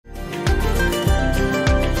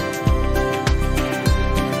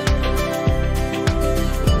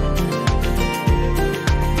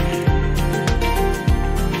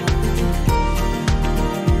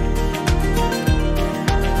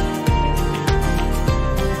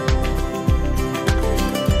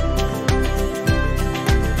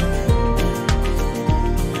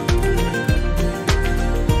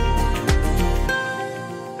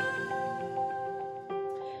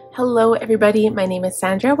everybody, my name is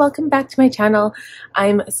Sandra. Welcome back to my channel.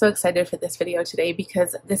 I'm so excited for this video today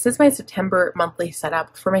because this is my September monthly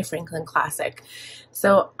setup for my Franklin Classic.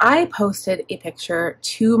 So I posted a picture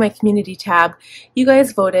to my community tab. You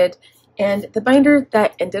guys voted, and the binder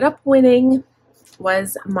that ended up winning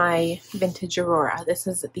was my vintage Aurora. This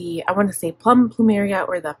is the, I want to say Plumeria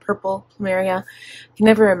or the purple Plumeria. I can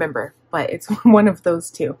never remember, but it's one of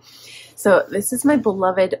those two. So this is my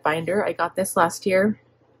beloved binder. I got this last year.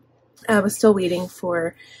 I was still waiting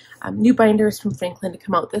for new binders from Franklin to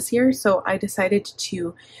come out this year, so I decided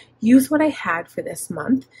to use what I had for this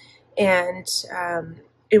month, and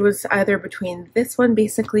it was either between this one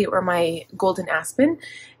basically or my Golden Aspen.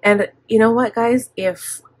 And you know what, guys,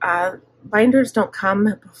 if binders don't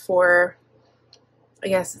come before, I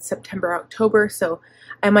guess it's September, October, so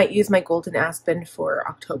I might use my Golden Aspen for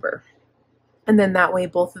October, and then that way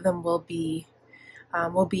both of them will be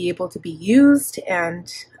able to be used,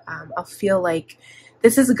 and I'll feel like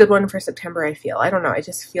this is a good one for September. I don't know, I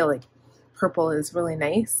just feel like purple is really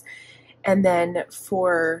nice. And then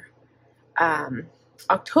for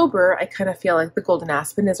October, I kind of feel like the Golden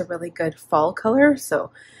Aspen is a really good fall color.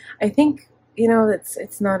 So I think, you know,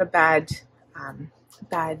 it's not a bad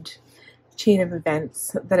chain of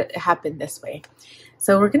events that it happened this way.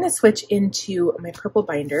 So we're going to switch into my purple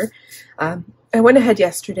binder. I went ahead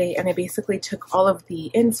yesterday and I basically took all of the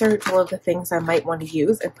inserts, all of the things I might want to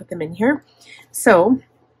use, and put them in here. So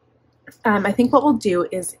I think what we'll do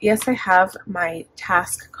is, yes, I have my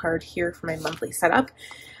task card here for my monthly setup.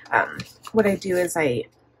 What I do is I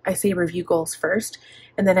say review goals first,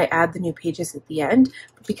 and then I add the new pages at the end.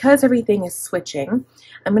 But because everything is switching,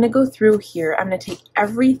 I'm going to go through here. I'm going to take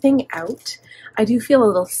everything out. I do feel a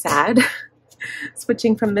little sad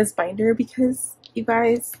switching from this binder because, you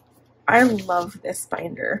guys, I love this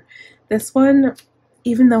binder. This one,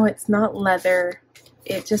 even though it's not leather,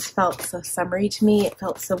 it just felt so summery to me. It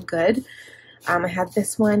felt so good. I had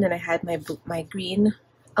this one, and I had my green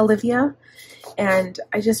Olivia, and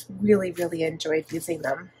I just really enjoyed using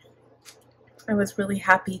them. I was really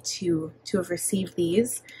happy to have received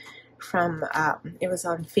these from, it was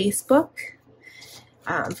on Facebook,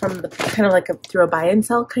 from the kind of like through a buy and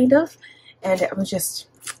sell kind of, and it was just,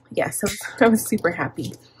 yes, I was super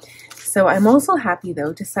happy. So I'm also happy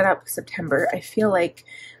though to set up September. I feel like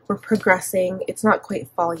we're progressing. It's not quite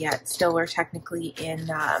fall yet. Still, we're technically in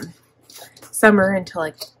summer until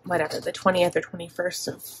like whatever, the 20th or 21st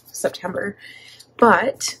of September.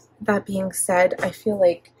 But that being said, I feel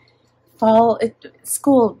like fall,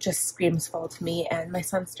 school just screams fall to me, and my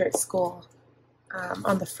son starts school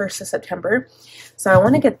on the 1st of September. So I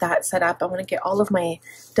want to get that set up. I want to get all of my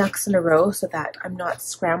ducks in a row so that I'm not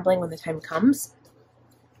scrambling when the time comes.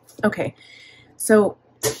 Okay, so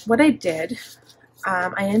what I did,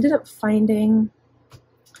 I ended up finding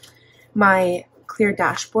my clear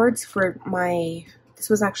dashboards for this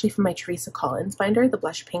was actually for my Teresa Collins binder, the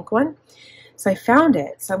blush pink one. So I found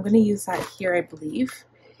it, so I'm going to use that here, I believe.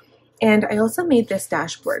 And I also made this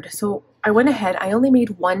dashboard. So I went ahead, I only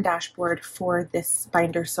made one dashboard for this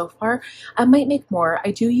binder so far. I might make more.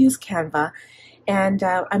 I do use Canva. And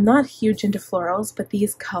I'm not huge into florals, but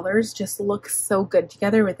these colors just look so good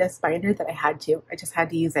together with this binder that I just had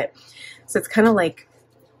to use it. So it's kind of like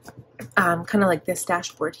this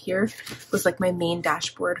dashboard here was like my main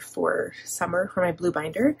dashboard for summer for my blue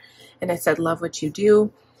binder. And I said, love what you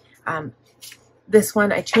do. This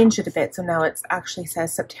one, I changed it a bit, so now it actually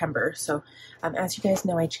says September. So as you guys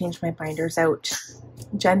know, I change my binders out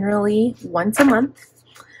generally once a month.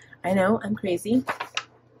 I know, I'm crazy.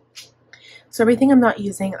 So everything I'm not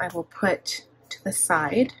using, I will put to the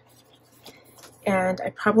side, and I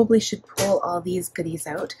probably should pull all these goodies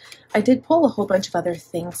out. I did pull a whole bunch of other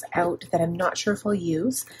things out that I'm not sure if I'll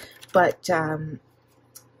use, but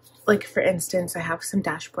like for instance, I have some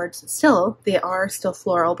dashboards. They are still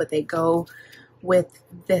floral, but they go with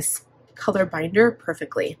this color binder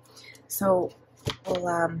perfectly. So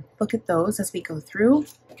we'll look at those as we go through.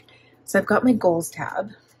 So I've got my goals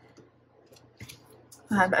tab.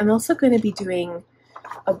 I'm also going to be doing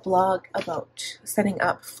a blog about setting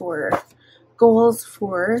up for goals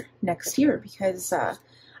for next year, because I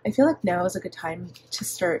feel like now is a good time to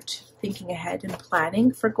start thinking ahead and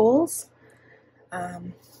planning for goals.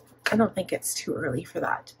 I don't think it's too early for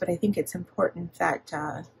that, but I think it's important that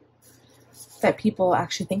that people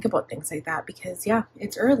actually think about things like that, because yeah,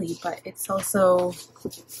 it's early, but it's also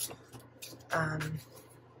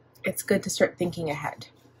it's good to start thinking ahead.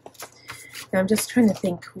 Now I'm just trying to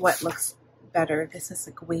think what looks better. This is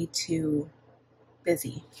like way too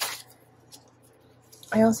busy.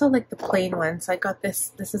 I also like the plain one, so I got this.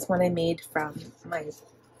 This is one I made from my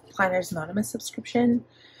Planners Anonymous subscription.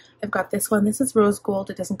 I've got this one. This is rose gold.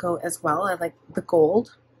 It doesn't go as well. I like the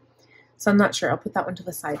gold. So I'm not sure. I'll put that one to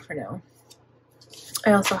the side for now.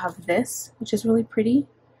 I also have this, which is really pretty.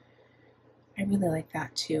 I really like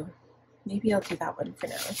that too. Maybe I'll do that one for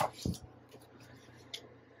now.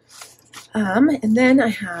 And then I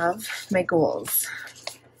have my goals.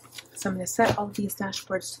 So I'm going to set all of these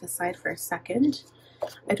dashboards to the side for a second.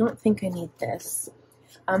 I don't think I need this.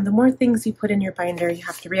 The more things you put in your binder, you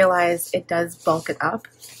have to realize it does bulk it up.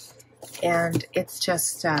 And it's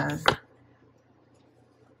just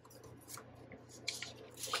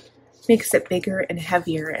makes it bigger and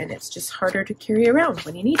heavier, and it's just harder to carry around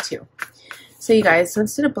when you need to. So you guys, so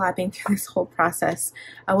instead of blabbing through this whole process,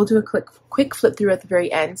 I will do a quick flip through at the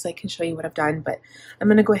very end so I can show you what I've done, but I'm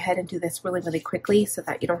going to go ahead and do this really quickly so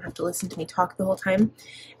that you don't have to listen to me talk the whole time,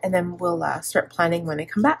 and then we'll start planning when I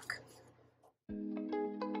come back.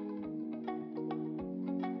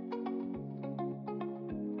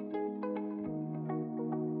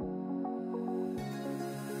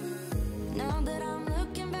 Now that I'm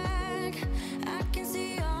looking back, I can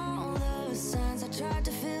see all the signs I tried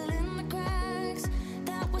to fill in the cracks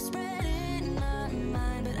that were spread in my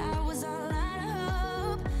mind, but I was all out of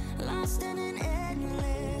hope, lost in an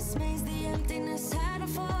endless maze. The emptiness had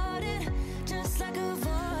unfolded just like a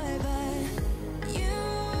void, but you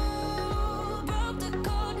broke the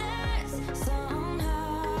coldness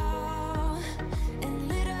somehow and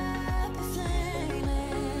lit up a flame.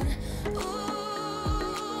 And ooh,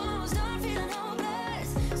 I was done feeling hopeless,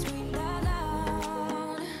 screamed out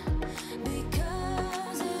loud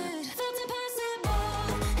because it felt impossible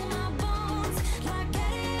in my bones, like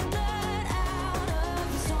getting blood out of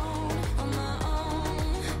the stone on my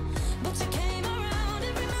own. But you came around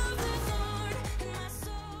and removed the thorn in my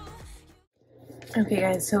soul. Okay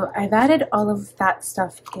guys, so I've added all of that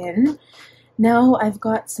stuff in. Now I've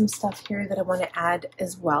got some stuff here that I want to add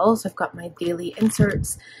as well. So I've got my daily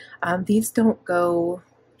inserts. These don't go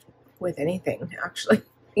with anything actually.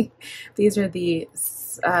 These are the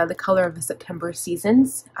color of the September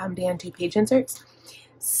seasons day and 2 page inserts.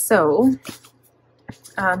 So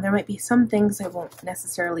there might be some things I won't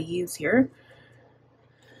necessarily use here.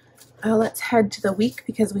 Let's head to the week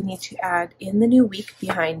because we need to add in the new week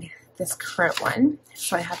behind this current one.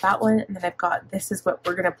 So I have that one, and then I've got, this is what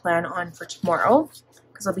we're going to plan on for tomorrow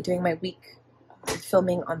because I'll be doing my week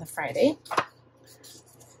filming on the Friday.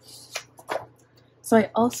 So I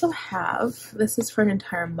also have, this is for an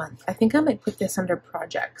entire month. I think I might put this under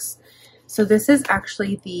projects. So this is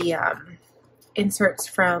actually the inserts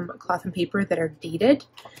from Cloth and Paper that are dated.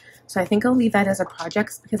 So I think I'll leave that as a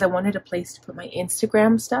projects because I wanted a place to put my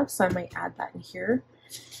Instagram stuff, so I might add that in here.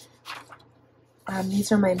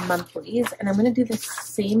 These are my monthlies, and I'm going to do the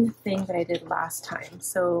same thing that I did last time.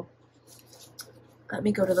 So let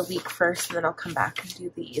me go to the week first, and then I'll come back and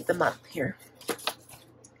do the month here.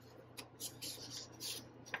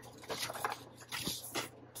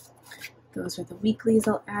 Those are the weeklies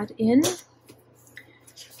I'll add in.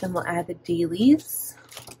 Then we'll add the dailies.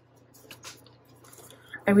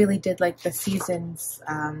 I really did like the seasons.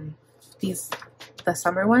 The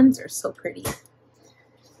summer ones are so pretty.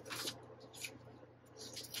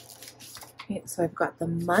 Okay, so I've got the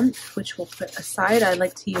month, which we'll put aside. I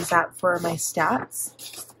like to use that for my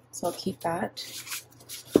stats, so I'll keep that.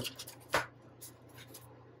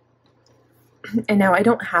 And now I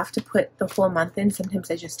don't have to put the whole month in.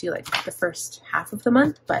 Sometimes I just do like the first half of the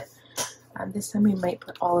month, but this time we might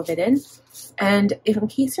put all of it in. And if in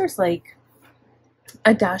case there's like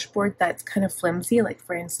a dashboard that's kind of flimsy, like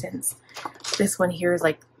for instance, this one here is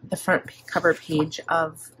like the front cover page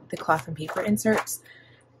of the Cloth and Paper inserts,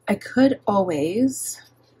 I could always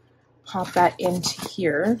pop that into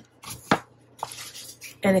here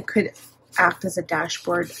and it could act as a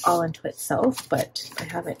dashboard all unto itself, but I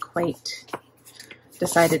haven't quite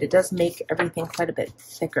decided. It does make everything quite a bit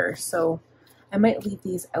thicker, so I might leave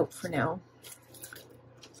these out for now.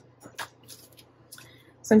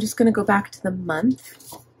 So I'm just going to go back to the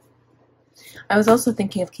month. I was also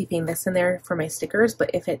thinking of keeping this in there for my stickers, but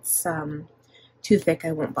if it's too thick,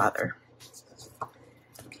 I won't bother.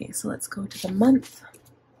 Okay, so let's go to the month.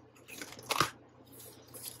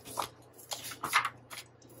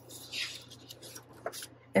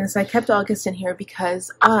 And so I kept August in here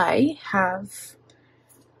because I have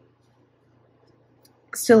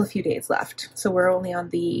still a few days left. So we're only on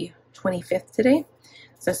the 25th today.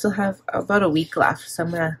 So I still have about a week left. So I'm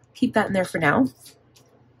going to keep that in there for now.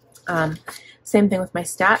 Same thing with my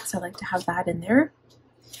stats. I like to have that in there.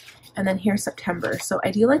 And then here's September. So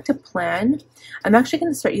I do like to plan. I'm actually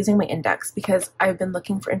going to start using my index because I've been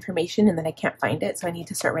looking for information and then I can't find it. So I need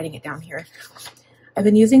to start writing it down here. I've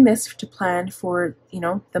been using this to plan for, you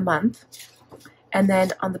know, the month. And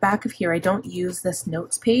then on the back of here, I don't use this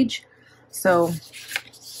notes page. So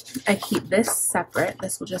I keep this separate.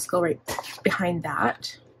 This will just go right behind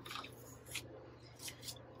that.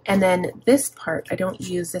 And then this part, I don't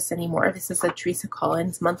use this anymore. This is the Teresa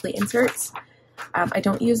Collins monthly inserts. I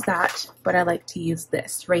don't use that, but I like to use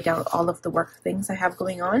this to write down all of the work things I have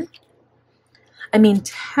going on. I mean,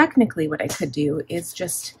 technically what I could do is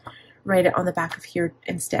just write it on the back of here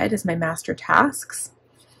instead as my master tasks.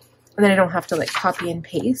 And then I don't have to like copy and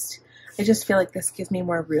paste. I just feel like this gives me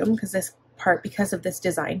more room because this part, because of this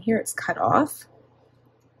design here, it's cut off.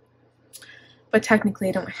 But technically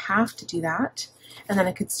I don't have to do that. And then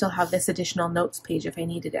I could still have this additional notes page if I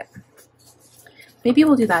needed it. Maybe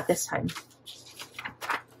we'll do that this time.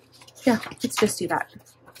 Yeah, let's just do that.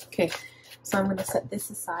 Okay, so I'm going to set this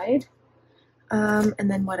aside. And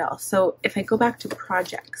then what else? So if I go back to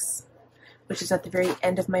projects, which is at the very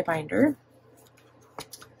end of my binder,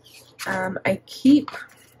 I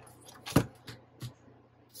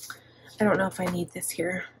don't know if I need this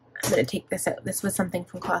here. I'm going to take this out. This was something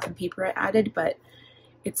from Cloth and Paper I added, but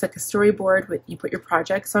it's like a storyboard with, you put your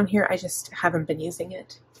projects on here. I just haven't been using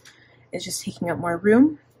it. It's just taking up more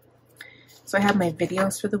room. So I have my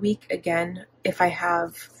videos for the week. Again, if I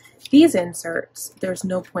have these inserts, there's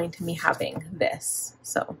no point in me having this.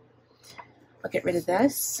 So I'll get rid of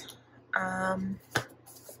this.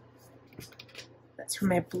 That's for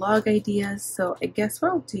my blog ideas. So I guess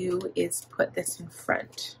what I'll do is put this in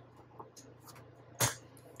front.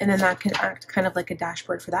 And then that can act kind of like a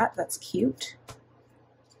dashboard for that. That's cute.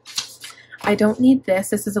 I don't need this.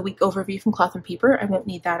 This is a week overview from Cloth and Paper. I won't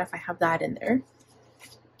need that if I have that in there.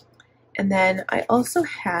 And then I also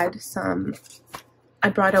had some, I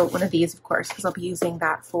brought out one of these, of course, because I'll be using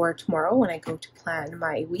that for tomorrow when I go to plan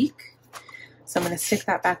my week. So I'm going to stick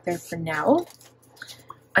that back there for now.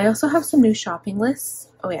 I also have some new shopping lists.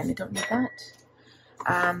 Oh yeah, and I don't need that.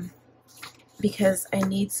 Because I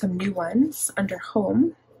need some new ones under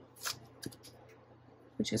home,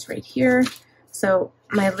 which is right here. So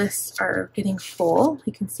my lists are getting full.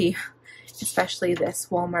 You can see, especially this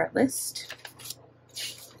Walmart list.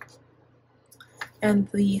 And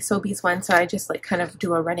the Sobeys one, so I just like kind of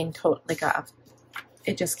do a running total, like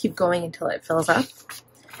it just keep going until it fills up.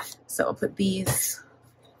 So I'll put these,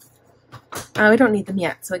 we don't need them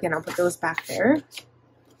yet, so again, I'll put those back there.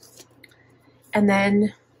 And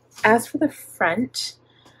then as for the front,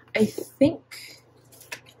 I think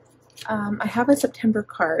I have a September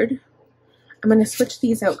card. I'm going to switch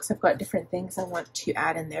these out because I've got different things I want to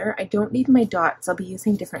add in there. I don't need my dots. I'll be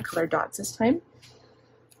using different color dots this time.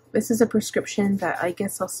 This is a prescription that I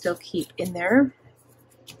guess I'll still keep in there.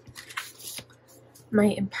 My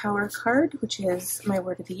Empower card, which is my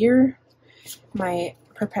word of the year. My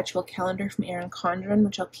perpetual calendar from Erin Condren,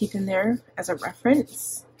 which I'll keep in there as a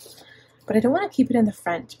reference. But I don't want to keep it in the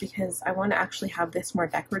front because I want to actually have this more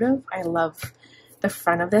decorative. I love the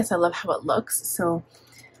front of this. I love how it looks. So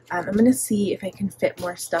I'm going to see if I can fit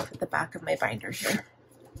more stuff at the back of my binder here.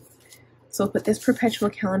 So I'll put this perpetual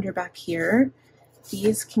calendar back here.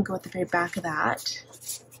 These can go at the very back of that.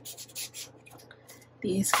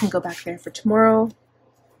 These can go back there for tomorrow.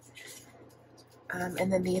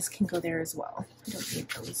 And then these can go there as well. I don't need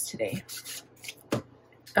those today.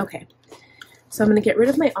 Okay, so I'm going to get rid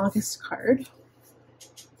of my August card.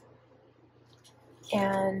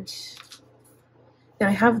 And now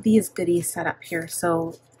I have these goodies set up here.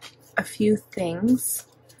 So a few things.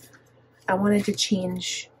 I wanted to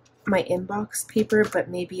change my inbox paper, but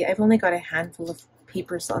maybe I've only got a handful of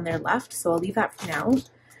papers on there left, so I'll leave that for now.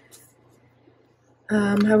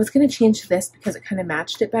 I was going to change this because it kind of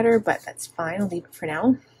matched it better, but that's fine. I'll leave it for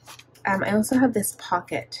now. I also have this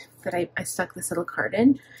pocket that I stuck this little card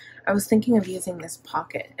in. I was thinking of using this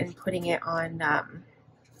pocket and putting it on,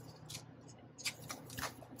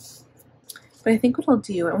 but I think what I'll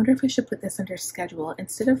do, I wonder if I should put this under schedule.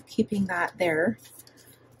 Instead of keeping that there,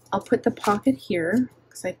 I'll put the pocket here,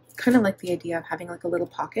 because I kind of like the idea of having like a little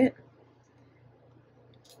pocket.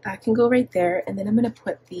 That can go right there, and then I'm going to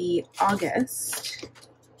put the August,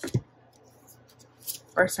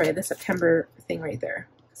 or sorry, the September thing right there,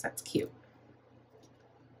 because that's cute.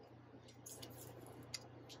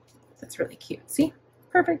 That's really cute. See?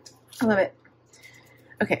 Perfect. I love it.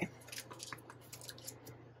 Okay.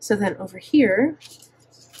 So then over here,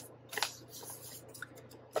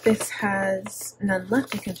 this has none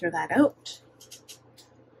left. I can throw that out.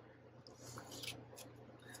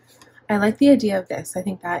 I like the idea of this. I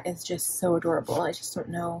think that is just so adorable. I just don't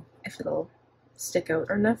know if it'll stick out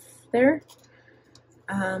enough there.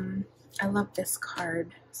 I love this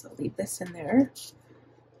card, so I'll leave this in there.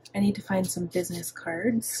 I need to find some business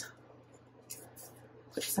cards.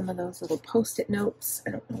 Put some of those little post-it notes.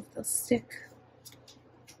 I don't know if they'll stick.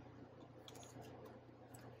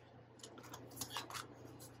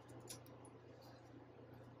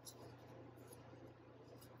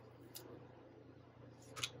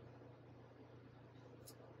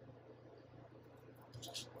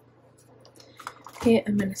 Okay,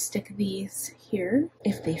 I'm going to stick these here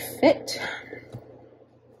if they fit.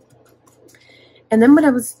 And then what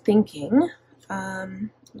I was thinking,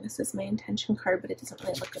 this is my intention card, but it doesn't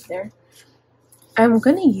really look good there. I'm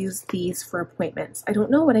going to use these for appointments. I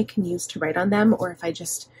don't know what I can use to write on them, or if I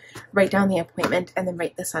just write down the appointment and then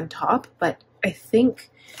write this on top, but I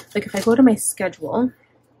think, like, if I go to my schedule,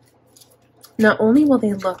 not only will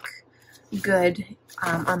they look good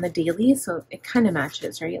on the daily, so it kind of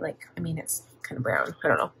matches, right? Like, I mean, it's kind of brown, I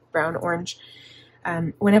don't know, brown, orange.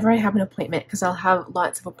 Whenever I have an appointment, because I'll have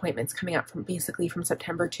lots of appointments coming up from basically from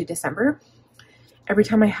September to December, every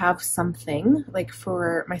time I have something, like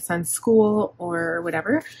for my son's school or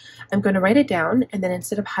whatever, I'm going to write it down, and then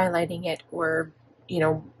instead of highlighting it or, you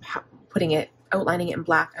know, outlining it in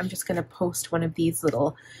black, I'm just going to post one of these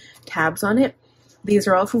little tabs on it. These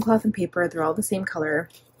are all from cloth and paper. They're all the same color.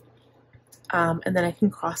 And then I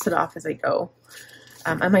can cross it off as I go.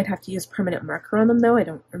 I might have to use permanent marker on them though. I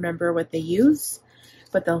don't remember what they use,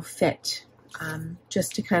 but they'll fit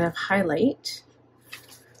just to kind of highlight.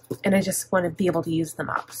 And I just want to be able to use them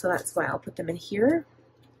up. So that's why I'll put them in here.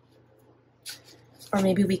 Or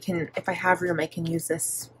maybe we can, if I have room, I can use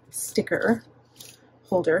this sticker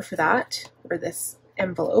holder for that, or this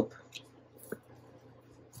envelope.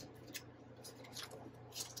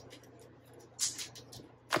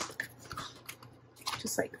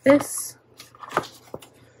 Just like this.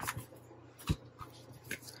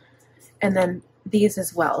 And then these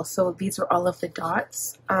as well. So these are all of the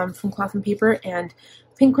dots from cloth and paper, and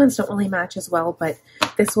pink ones don't really match as well, but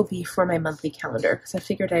this will be for my monthly calendar because I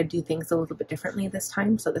figured I'd do things a little bit differently this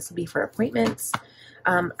time. So this will be for appointments.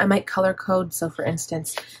 I might color code. So for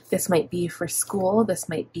instance, this might be for school, this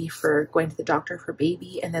might be for going to the doctor for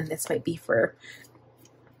baby, and then this might be for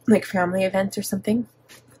like family events or something.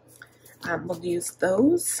 We'll use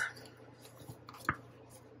those.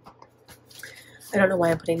 I don't know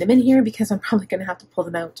why I'm putting them in here because I'm probably going to have to pull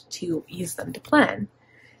them out to use them to plan.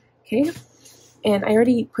 Okay, and I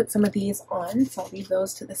already put some of these on, so I'll leave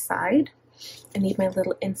those to the side. I need my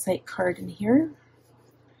little insight card in here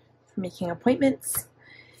for making appointments.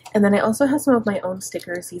 And then I also have some of my own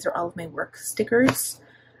stickers. These are all of my work stickers.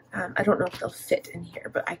 I don't know if they'll fit in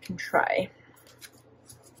here, but I can try.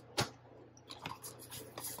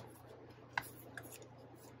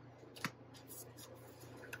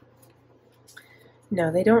 No,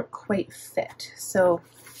 they don't quite fit, so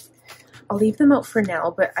I'll leave them out for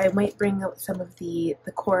now, but I might bring out some of the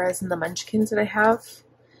Coras and the Munchkins that I have,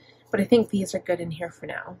 but I think these are good in here for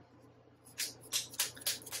now.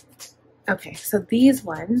 Okay, so these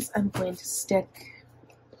ones I'm going to stick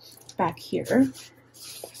back here.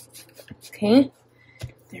 Okay,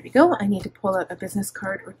 there we go. I need to pull out a business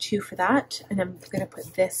card or two for that, and I'm going to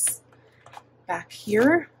put this back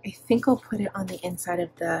here. I think I'll put it on the inside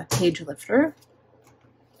of the page lifter.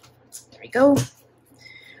 There we go.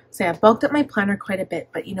 So I've bulked up my planner quite a bit,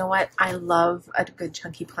 but you know what? I love a good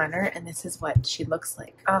chunky planner, and this is what she looks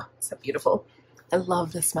like. Oh, so beautiful. I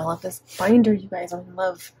love the smell of this binder, you guys. I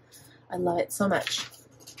love it so much.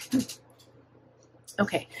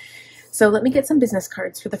 Okay, so let me get some business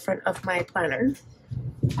cards for the front of my planner.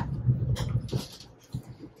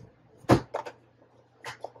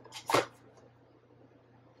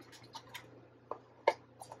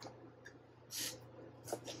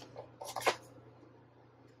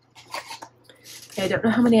 I don't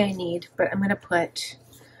know how many I need, but I'm going to put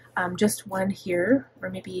just one here,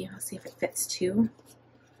 or maybe I'll see if it fits two.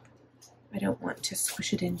 I don't want to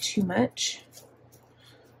squish it in too much.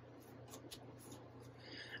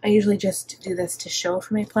 I usually just do this to show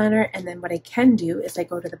for my planner, and then what I can do is I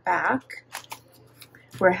go to the back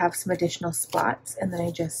where I have some additional spots, and then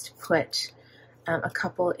I just put a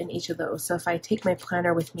couple in each of those. So if I take my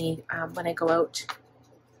planner with me when I go out,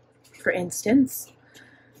 for instance,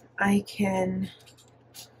 I can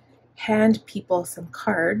hand people some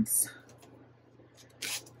cards,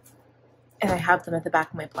 and I have them at the back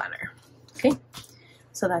of my planner. Okay,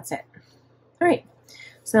 so that's it. All right,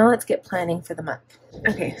 so now let's get planning for the month.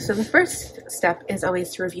 Okay, so the first step is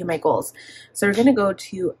always to review my goals. So we're going to go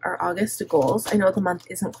to our August goals. I know the month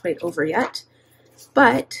isn't quite over yet,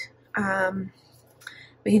 but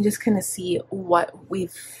we can just kind of see what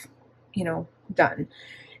we've, done.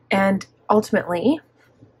 And ultimately,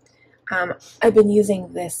 I've been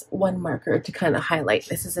using this one marker to kind of highlight.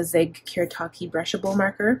 This is a Zig Kirtaki brushable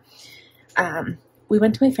marker. We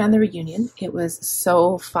went to my family reunion. It was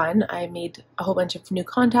so fun. I made a whole bunch of new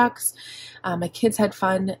contacts. My kids had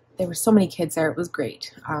fun. There were so many kids there. It was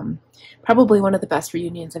great. Probably one of the best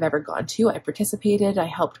reunions I've ever gone to. I participated. I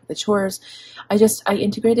helped with the chores. I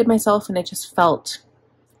integrated myself, and I just felt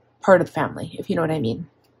part of the family, if you know what I mean.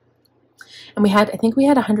 And I think we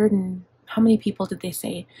had 100 and, how many people did they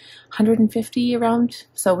say? 150 around.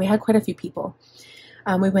 So we had quite a few people.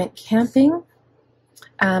 We went camping.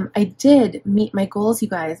 I did meet my goals, you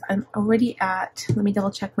guys. I'm already at, let me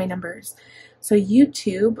double check my numbers. So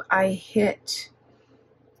YouTube, I hit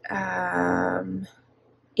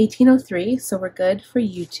 1803, so we're good for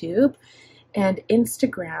YouTube. And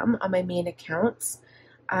Instagram, on my main accounts,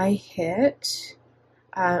 I hit,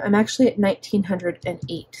 I'm actually at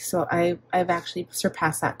 1908, so I've actually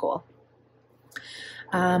surpassed that goal.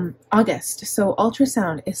 August, so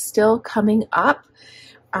ultrasound is still coming up.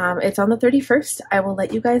 It's on the 31st. I will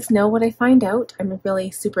let you guys know what I find out. I'm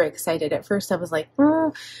really super excited. At first I was like,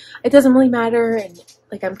 oh, it doesn't really matter, and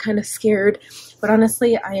like I'm kind of scared, but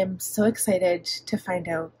honestly I am so excited to find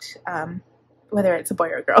out whether it's a boy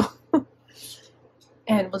or a girl.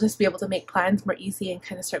 And we'll just be able to make plans more easy and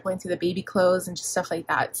kind of start going through the baby clothes and just stuff like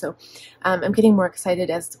that. So I'm getting more excited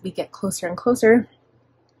as we get closer and closer.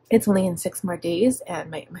 It's only in 6 more days,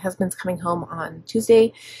 and my husband's coming home on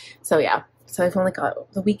Tuesday. So yeah. So I've only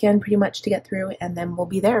got the weekend pretty much to get through, and then we'll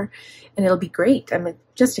be there, and it'll be great. I'm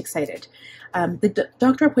just excited. The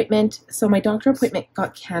doctor appointment, so my doctor appointment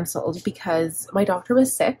got canceled because my doctor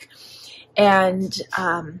was sick, and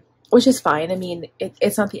which is fine. I mean,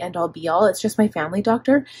 it's not the end-all be-all. It's just my family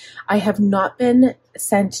doctor. I have not been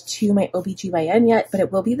sent to my OBGYN yet, but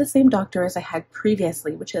it will be the same doctor as I had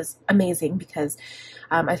previously, which is amazing because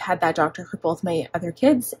I've had that doctor for both my other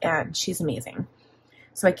kids, and she's amazing.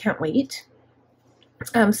 So I can't wait.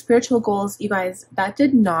 Spiritual goals, you guys, that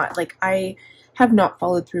did not, like, I have not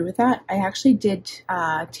followed through with that. I actually did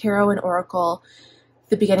tarot and oracle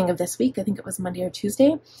the beginning of this week. I think it was Monday or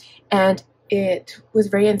Tuesday, and it was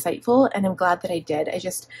very insightful, and I'm glad that I did.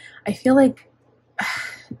 I feel like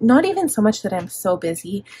not even so much that I'm so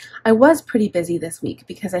busy. I was pretty busy this week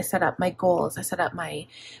because I set up my goals. I set up my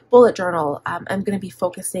bullet journal. I'm going to be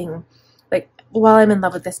focusing, like, while I'm in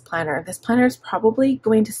love with this planner is probably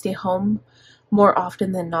going to stay home more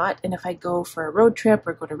often than not, and if I go for a road trip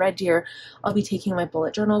or go to Red Deer, I'll be taking my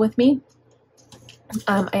bullet journal with me.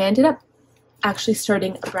 I ended up actually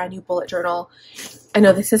starting a brand new bullet journal. I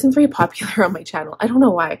know this isn't very popular on my channel. I don't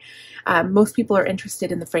know why. Most people are interested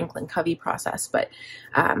in the Franklin Covey process, but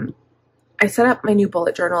I set up my new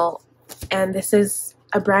bullet journal, and this is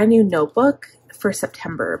a brand new notebook for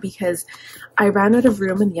September because I ran out of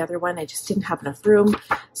room in the other one. I just didn't have enough room.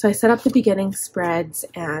 So I set up the beginning spreads,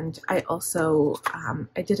 and I also,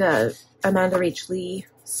 I did a Amanda Rach Lee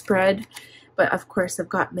spread, but of course I've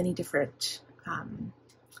got many different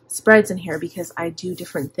spreads in here because I do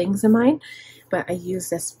different things in mine, but I use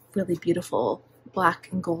this really beautiful black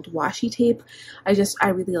and gold washi tape. I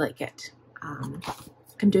really like it.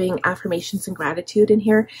 I'm doing affirmations and gratitude in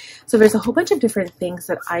here. So there's a whole bunch of different things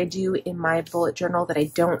that I do in my bullet journal that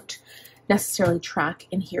I don't necessarily track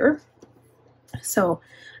in here. So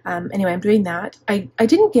anyway, I'm doing that. I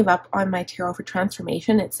didn't give up on my Tarot for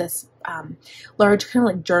Transformation. It's this large kind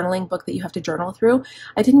of like journaling book that you have to journal through.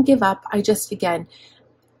 I didn't give up. I just, again,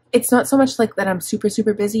 it's not so much like that I'm super,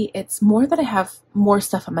 super busy. It's more that I have more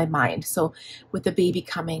stuff on my mind. So with the baby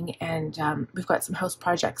coming, and we've got some house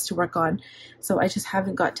projects to work on. So I just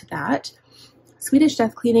haven't got to that. Swedish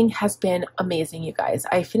death cleaning has been amazing, you guys.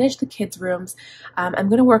 I finished the kids' rooms. I'm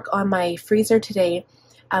going to work on my freezer today.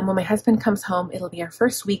 When my husband comes home, it'll be our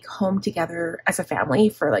first week home together as a family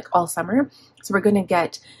for like all summer. So we're going to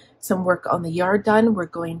get some work on the yard done. We're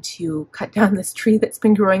going to cut down this tree that's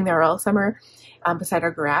been growing there all summer beside our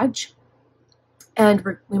garage. And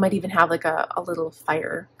we might even have like a little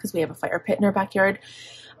fire because we have a fire pit in our backyard.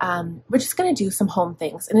 We're just going to do some home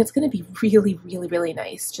things, and it's going to be really, really, really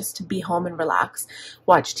nice just to be home and relax,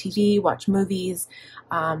 watch TV, watch movies.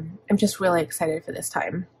 I'm just really excited for this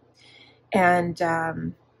time.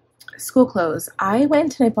 And school clothes. I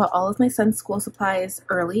went and I bought all of my son's school supplies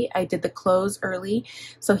early. I did the clothes early,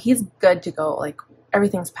 so he's good to go. Like,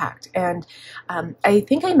 everything's packed. And I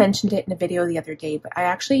think I mentioned it in a video the other day, but I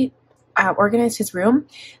actually organized his room.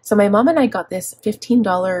 So my mom and I got this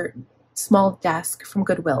 $15 small desk from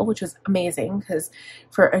Goodwill, which was amazing because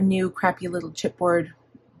for a new crappy little chipboard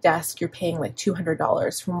desk, you're paying like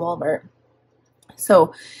 $200 from Walmart.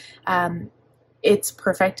 So it's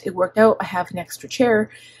perfect. It worked out. I have an extra chair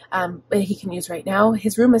that he can use right now.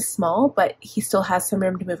 His room is small, but he still has some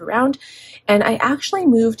room to move around. And I actually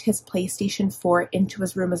moved his PlayStation 4 into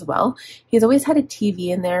his room as well. He's always had a TV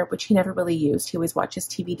in there, which he never really used. He always watches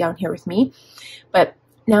TV down here with me. But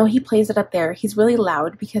now he plays it up there. He's really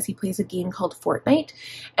loud because he plays a game called Fortnite.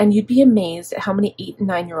 And you'd be amazed at how many 8 and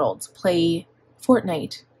 9-year-olds play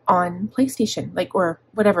Fortnite on PlayStation, like, or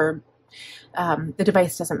whatever. The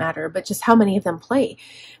device doesn't matter, but just how many of them play,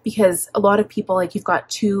 because a lot of people, like, you've got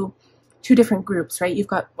two different groups, right? You've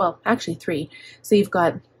got, well, actually 3. So you've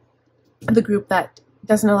got the group that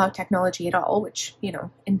doesn't allow technology at all, which, you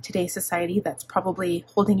know, in today's society, that's probably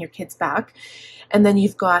holding your kids back. And then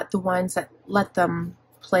you've got the ones that let them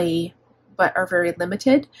play, but are very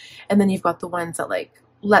limited. And then you've got the ones that, like,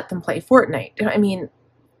 let them play Fortnite. I mean,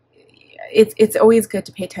 it's always good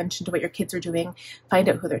to pay attention to what your kids are doing, find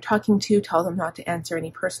out who they're talking to, tell them not to answer any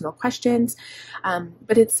personal questions.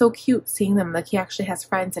 But it's so cute seeing them. Like, he actually has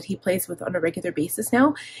friends that he plays with on a regular basis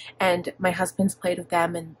now, and my husband's played with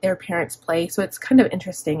them and their parents play. So it's kind of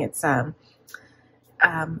interesting. It's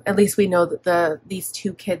at least we know that these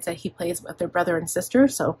 2 kids that he plays with, their brother and sister.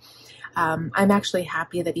 So I'm actually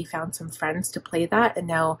happy that he found some friends to play that. And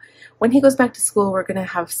now when he goes back to school, we're going to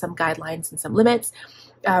have some guidelines and some limits.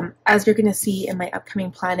 As you're going to see in my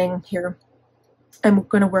upcoming planning here, I'm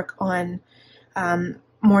going to work on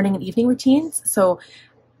morning and evening routines. So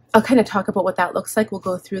I'll kind of talk about what that looks like. We'll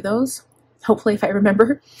go through those, hopefully, if I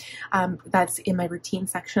remember. That's in my routine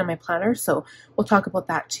section of my planner. So we'll talk about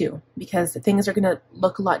that too, because things are going to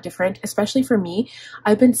look a lot different, especially for me.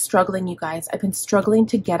 I've been struggling, you guys. I've been struggling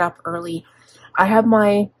to get up early. I had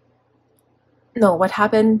my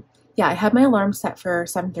alarm set for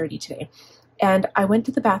 7:30 today. And I went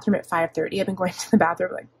to the bathroom at 5:30. I've been going to the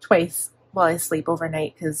bathroom like twice while I sleep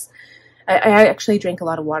overnight because I actually drank a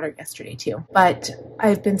lot of water yesterday too. But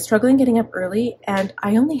I've been struggling getting up early, and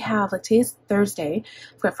I only have, like, today's Thursday.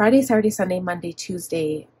 I've got Friday, Saturday, Sunday, Monday,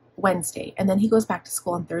 Tuesday, Wednesday, and then he goes back to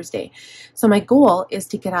school on Thursday. So my goal is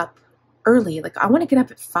to get up early. Like, I want to get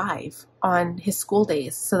up at 5 on his school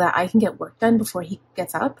days so that I can get work done before he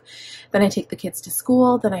gets up. Then I take the kids to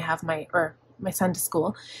school. Then I have my son to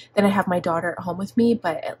school. Then I have my daughter at home with me,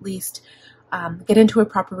 but at least get into a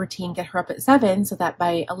proper routine, get her up at 7 so that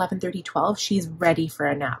by 11:30, 12, she's ready for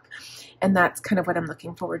a nap. And that's kind of what I'm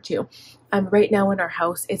looking forward to. Right now in our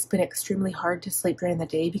house, it's been extremely hard to sleep during the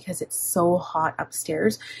day because it's so hot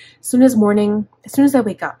upstairs. As soon as I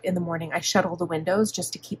wake up in the morning, I shut all the windows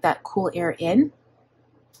just to keep that cool air in.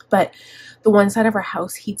 But the one side of our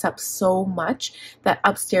house heats up so much that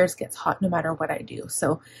upstairs gets hot no matter what I do.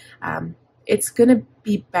 So, it's going to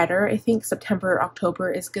be better. I think September,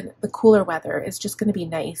 October the cooler weather is just going to be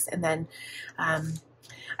nice. And then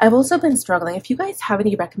I've also been struggling. If you guys have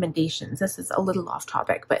any recommendations, this is a little off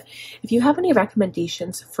topic, but if you have any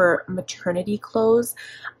recommendations for maternity clothes,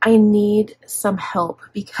 I need some help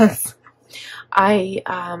because I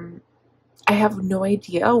have no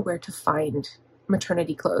idea where to find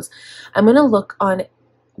maternity clothes. I'm going to look on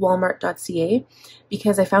walmart.ca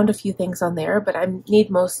because I found a few things on there, but I need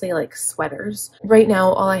mostly like sweaters. Right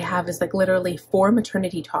now, all I have is like literally 4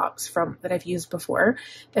 maternity tops that I've used before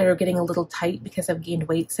that are getting a little tight because I've gained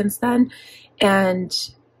weight since then. And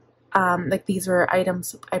like, these were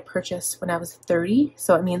items I purchased when I was 30.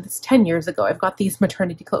 So, I mean, it's 10 years ago. I've got these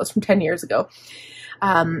maternity clothes from 10 years ago.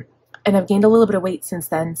 And I've gained a little bit of weight since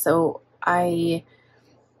then. So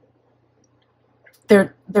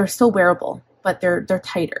they're still wearable, but they're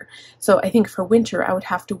tighter. So I think for winter, I would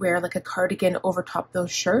have to wear like a cardigan over top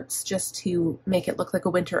those shirts just to make it look like a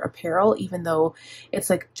winter apparel, even though it's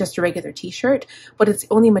like just a regular t-shirt, but it's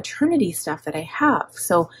only maternity stuff that I have.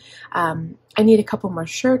 So I need a couple more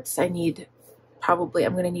shirts. I'm going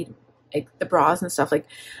to need like the bras and stuff. Like,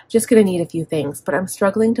 just going to need a few things, but I'm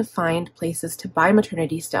struggling to find places to buy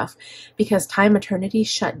maternity stuff because Time Maternity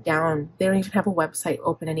shut down. They don't even have a website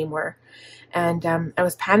open anymore. And I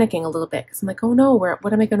was panicking a little bit because I'm like, oh no,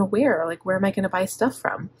 what am I going to wear? Like, where am I going to buy stuff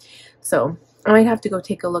from? So I might have to go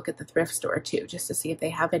take a look at the thrift store too, just to see if they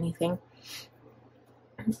have anything.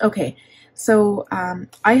 Okay, so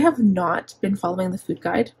I have not been following the food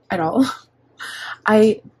guide at all.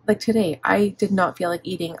 Like today, I did not feel like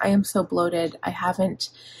eating. I am so bloated. I haven't,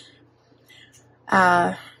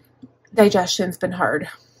 digestion's been hard.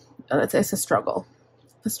 It's a struggle.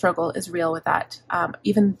 The struggle is real with that.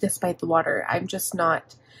 Even despite the water, I'm just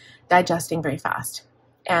not digesting very fast.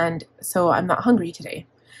 And so I'm not hungry today.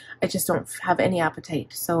 I just don't have any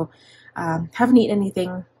appetite. So haven't eaten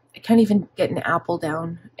anything. I can't even get an apple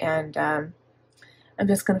down. And I'm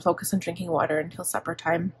just going to focus on drinking water until supper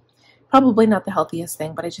time. Probably not the healthiest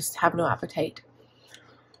thing, but I just have no appetite.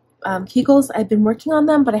 Kegels, I've been working on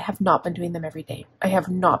them, but I have not been doing them every day. I have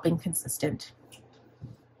not been consistent.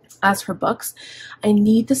 As for books, I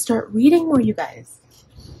need to start reading more, you guys.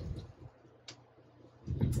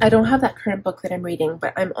 I don't have that current book that I'm reading,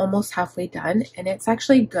 but I'm almost halfway done, and it's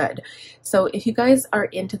actually good. So if you guys are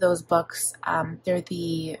into those books, they're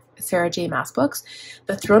the Sarah J. Maas books.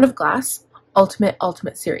 The Throne of Glass, Ultimate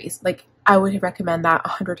series. Like, I would recommend that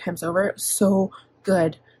 100 times over. So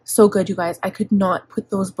good. So good, you guys. I could not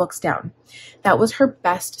put those books down. That was her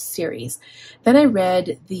best series. Then I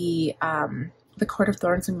read the Court of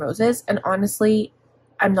Thorns and Roses, and honestly,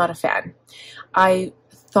 I'm not a fan. I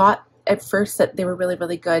thought at first that they were really,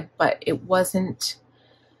 really good, but it wasn't,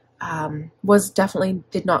 definitely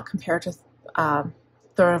did not compare to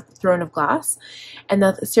Throne of Glass. And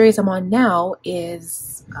the series I'm on now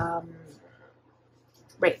is,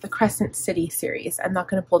 the Crescent City series. I'm not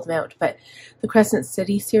going to pull them out, but the Crescent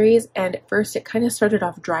City series, and at first it kind of started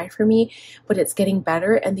off dry for me, but it's getting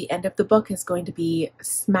better, and the end of the book is going to be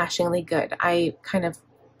smashingly good. I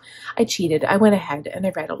cheated. I went ahead and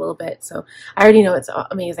I read a little bit, so I already know it's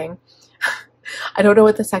amazing. I don't know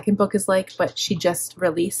what the second book is like, but she just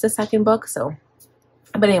released the second book, so.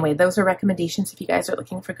 But anyway, those are recommendations if you guys are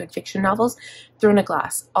looking for good fiction novels. Throne of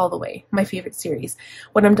Glass, all the way. My favorite series.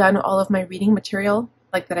 When I'm done all of my reading material,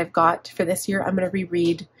 like that I've got for this year, I'm going to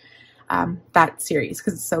reread that series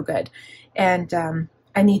because it's so good. And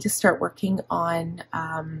I need to start working on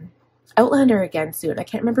Outlander again soon. I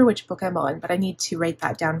can't remember which book I'm on, but I need to write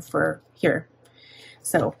that down for here.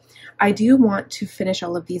 So I do want to finish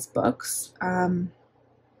all of these books.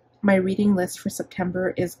 My reading list for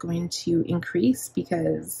September is going to increase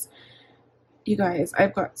because, you guys,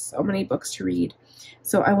 I've got so many books to read.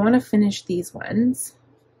 So I want to finish these ones.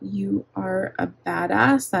 You Are a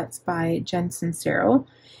Badass. That's by Jen Sincero.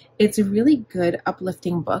 It's a really good,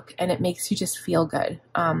 uplifting book, and it makes you just feel good.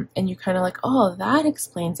 And you're kind of like, oh, that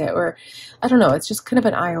explains it. Or, I don't know, it's just kind of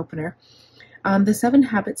an eye-opener. The 7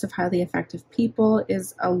 Habits of Highly Effective People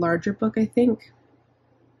is a larger book, I think.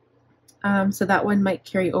 So that one might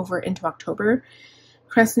carry over into October.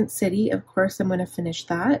 Crescent City, of course, I'm going to finish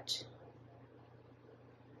that.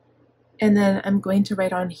 And then I'm going to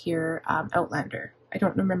write on here Outlander. I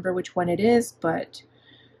don't remember which one it is, but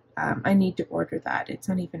I need to order that.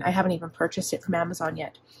 I haven't even purchased it from Amazon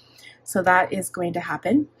yet. So that is going to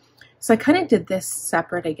happen. So I kind of did this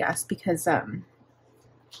separate, I guess, because, oh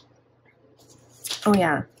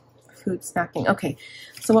yeah, food snacking. Okay,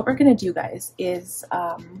 so what we're going to do, guys, is,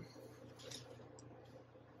 I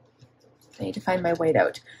need to find my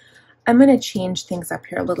whiteout. I'm going to change things up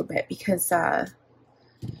here a little bit because,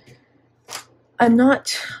 I'm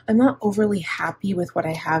not overly happy with what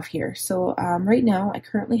I have here. So right now I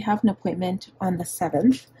currently have an appointment on the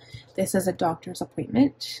 7th. This is a doctor's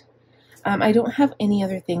appointment. I don't have any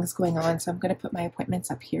other things going on, so I'm going to put my appointments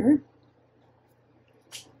up here.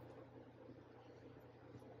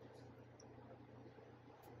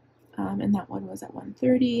 And that one was at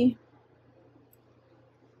 1:30.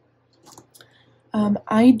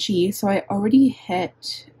 IG, so I already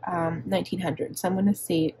hit 1900, so I'm going to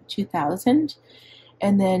say 2000.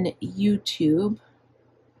 And then YouTube,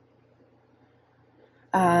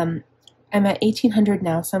 I'm at 1800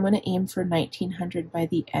 now, so I'm going to aim for 1900 by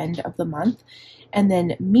the end of the month. And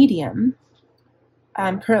then Medium,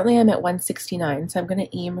 currently I'm at 169, so I'm going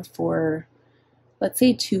to aim for, let's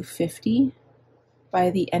say, 250 by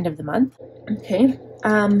the end of the month. Okay.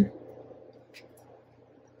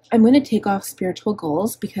 I'm going to take off spiritual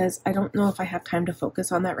goals because I don't know if I have time to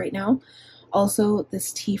focus on that right now. Also,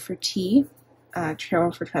 this T for T,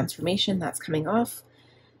 Tarot for Transformation, that's coming off.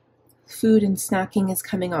 Food and snacking is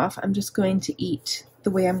coming off. I'm just going to eat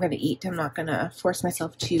the way I'm going to eat. I'm not going to force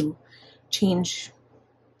myself to change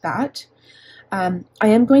that. I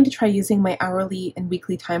am going to try using my hourly and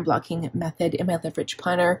weekly time blocking method in my Leverage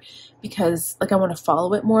Planner because, like, I want to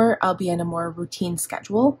follow it more. I'll be in a more routine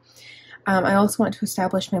schedule. I also want to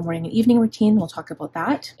establish my morning and evening routine. We'll talk about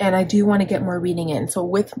that. And I do want to get more reading in. So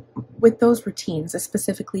with those routines,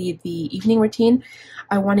 specifically the evening routine,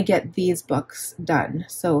 I want to get these books done.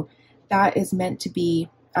 So that is meant to be,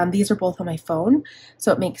 these are both on my phone.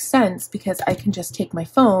 So it makes sense because I can just take my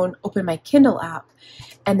phone, open my Kindle app,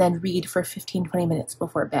 and then read for 15-20 minutes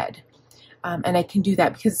before bed. And I can do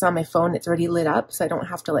that because it's on my phone. It's already lit up, so I don't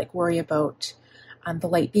have to like worry about the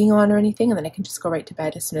light being on or anything, and then I can just go right to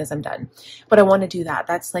bed as soon as I'm done. But I want to do that.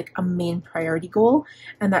 That's like a main priority goal,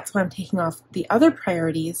 and that's why I'm taking off the other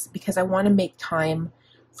priorities because I want to make time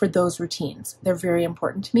for those routines. They're very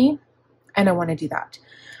important to me, and I want to do that.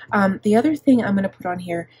 The other thing I'm going to put on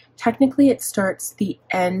here, technically it starts the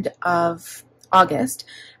end of August,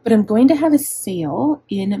 but I'm going to have a sale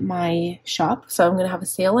in my shop. So I'm going to have a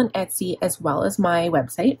sale on Etsy as well as my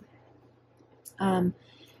website.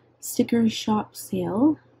 Sticker shop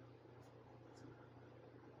sale.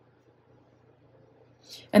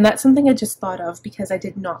 And that's something I just thought of because I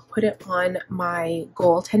did not put it on my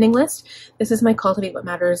goaltending list. This is my Cultivate What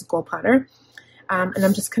Matters goal planner. And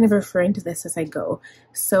I'm just kind of referring to this as I go.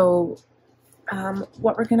 So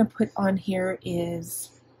what we're going to put on here is,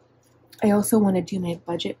 I also want to do my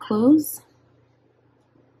budget close.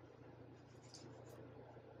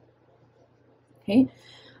 Okay.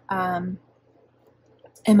 And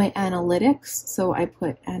my analytics. So I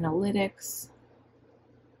put analytics,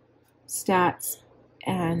 stats,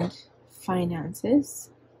 and finances.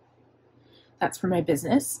 That's for my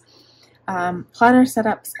business. Planner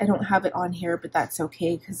setups, I don't have it on here, but that's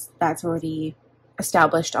okay because that's already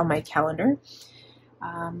established on my calendar.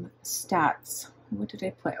 Stats, what did I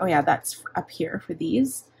put? Oh yeah, that's up here for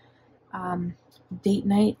these. Date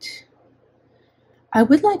night. I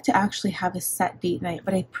would like to actually have a set date night,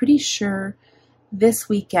 but I'm pretty sure this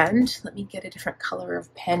weekend, let me get a different color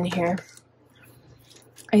of pen here.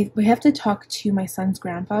 We have to talk to my son's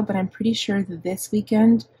grandpa, but I'm pretty sure that this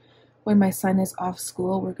weekend, when my son is off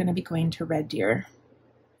school, we're going to be going to Red Deer.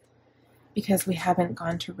 Because we haven't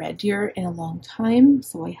gone to Red Deer in a long time,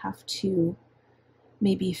 so I have to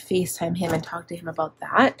maybe FaceTime him and talk to him about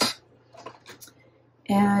that.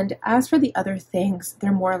 And as for the other things,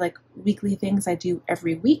 they're more like weekly things I do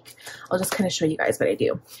every week. I'll just kind of show you guys what I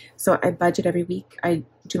do. So I budget every week. I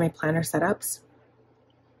do my planner setups.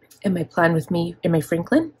 And my plan with me in my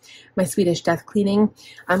Franklin, my Swedish death cleaning.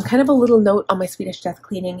 Kind of a little note on my Swedish death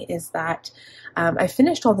cleaning is that I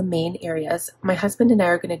finished all the main areas. My husband and I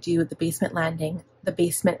are going to do the basement landing, the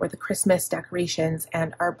basement where the Christmas decorations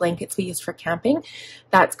and our blankets we use for camping.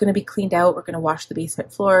 That's going to be cleaned out. We're going to wash the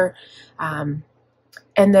basement floor. And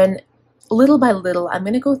then little by little, I'm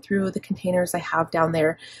going to go through the containers I have down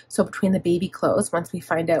there. So between the baby clothes, once we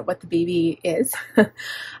find out what the baby is,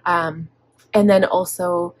 and then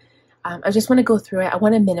also, I just want to go through it. I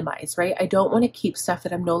want to minimize, right? I don't want to keep stuff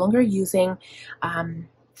that I'm no longer using. And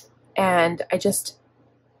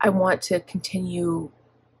I want to continue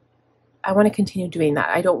doing that.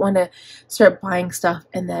 I don't want to start buying stuff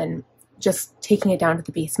and then just taking it down to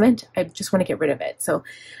the basement. I just want to get rid of it. So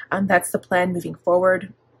that's the plan moving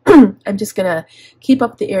forward. I'm just going to keep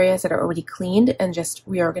up the areas that are already cleaned and just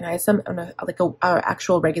reorganize them on a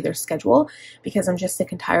actual regular schedule because I'm just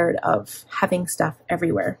sick and tired of having stuff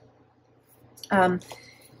everywhere.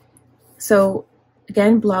 So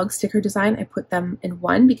again, blog sticker design, I put them in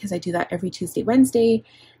one because I do that every Tuesday, Wednesday.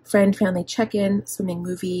 Friend, family check-in, swimming,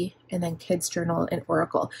 movie, and then kids journal and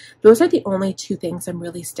Oracle. Those are the only two things I'm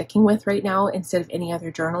really sticking with right now instead of any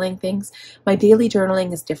other journaling things. My daily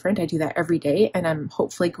journaling is different. I do that every day, and I'm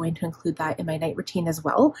hopefully going to include that in my night routine as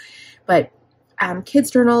well. But kids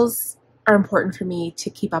journals are important for me to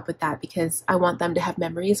keep up with that because I want them to have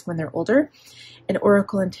memories when they're older. And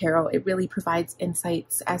Oracle and Tarot, it really provides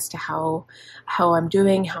insights as to how I'm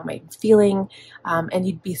doing, how I'm feeling, and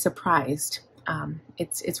you'd be surprised.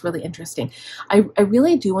 It's really interesting. I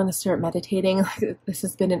really do want to start meditating. This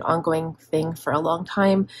has been an ongoing thing for a long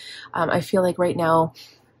time. I feel like right now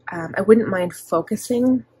I wouldn't mind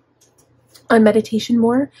focusing on meditation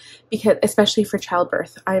more because, especially for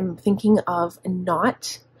childbirth, I'm thinking of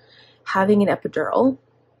not having an epidural,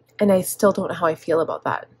 and I still don't know how I feel about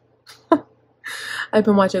that. I've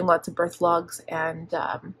been watching lots of birth vlogs, and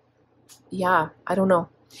yeah, I don't know.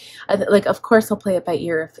 Of course, I'll play it by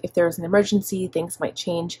ear. If there's an emergency, things might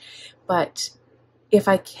change. But if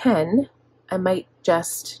I can, I might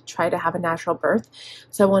just try to have a natural birth.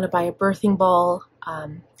 So I want to buy a birthing ball. I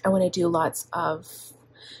want to do lots of,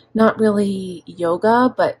 not really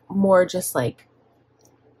yoga, but more just like,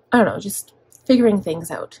 I don't know, just figuring things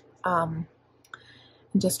out. And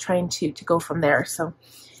just trying to go from there. So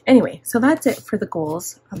anyway, so that's it for the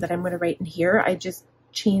goals that I'm going to write in here. I just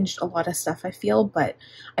changed a lot of stuff, I feel, but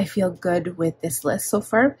I feel good with this list so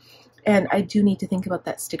far. And I do need to think about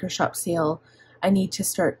that sticker shop sale. I need to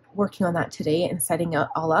start working on that today and setting it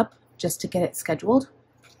all up just to get it scheduled.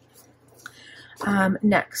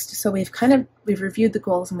 Next, so we've reviewed the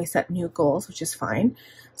goals and we set new goals, which is fine.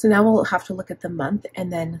 So now we'll have to look at the month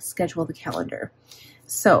and then schedule the calendar.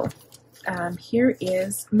 So here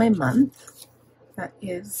is my month. That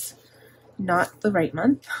is not the right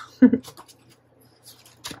month.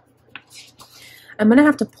 I'm going to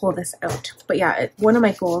have to pull this out. But yeah, one of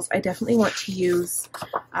my goals, I definitely want to use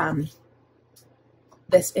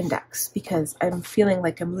this index because I'm feeling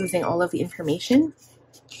like I'm losing all of the information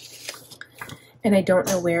and I don't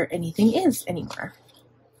know where anything is anymore.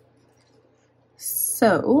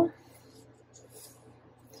 So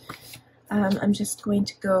I'm just going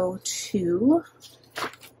to go to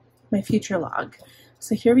my future log.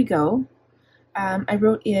 So here we go. I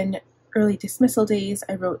wrote in early dismissal days,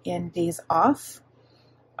 I wrote in days off,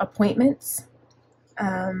 appointments,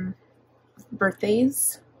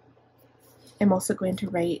 birthdays. I'm also going to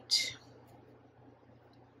write,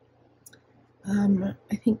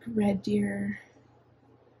 I think Red Deer,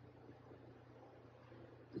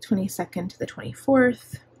 the 22nd to the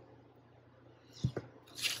 24th.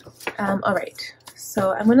 All right,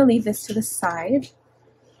 so I'm going to leave this to the side,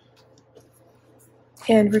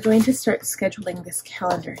 and we're going to start scheduling this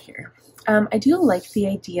calendar here. I do like the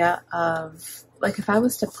idea of, like, if I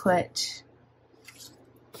was to put,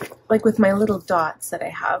 like with my little dots that I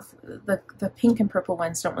have, the pink and purple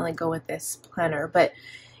ones don't really go with this planner, but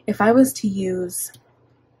if I was to use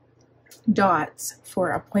dots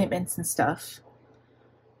for appointments and stuff,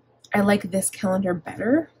 I like this calendar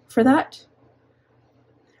better for that.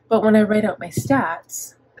 But when I write out my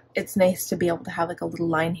stats, it's nice to be able to have like a little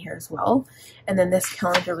line here as well. And then this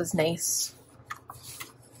calendar was nice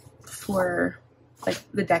for like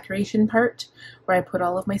the decoration part where I put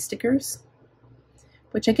all of my stickers,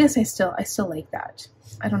 which I guess I still like that.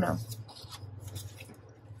 I don't know.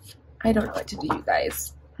 I don't know what to do, you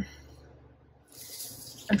guys.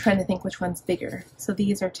 I'm trying to think which one's bigger. So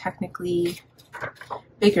these are technically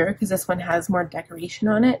bigger because this one has more decoration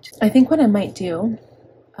on it. I think what I might do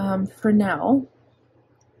for now,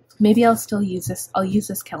 maybe I'll still use this. I'll use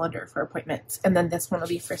this calendar for appointments, and then this one will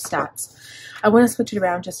be for stats. I want to switch it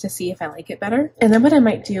around just to see if I like it better. And then what I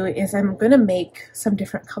might do is I'm going to make some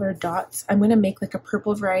different colored dots. I'm going to make like a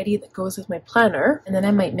purple variety that goes with my planner, and then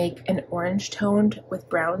I might make an orange toned with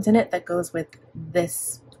browns in it that goes with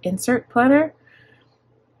this insert planner.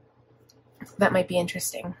 That might be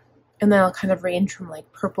interesting. And then I'll kind of range from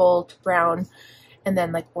like purple to brown, and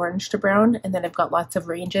then like orange to brown, and then I've got lots of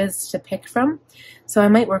ranges to pick from. So I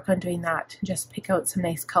might work on doing that and just pick out some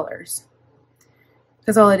nice colors.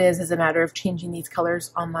 Because all it is a matter of changing these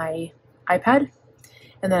colors on my iPad,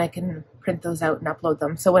 and then I can print those out and upload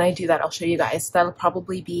them. So when I do that, I'll show you guys. That'll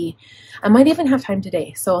probably be, I might even have time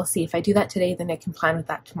today, so I'll see. If I do that today, then I can plan with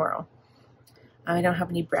that tomorrow. I don't have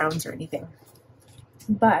any browns or anything.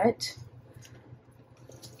 But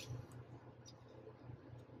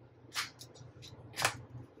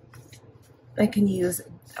I can use,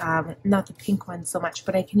 not the pink ones so much,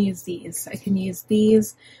 but I can use these. I can use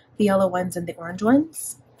these, the yellow ones and the orange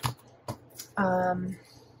ones. I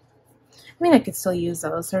mean, I could still use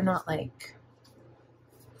those. They're not like,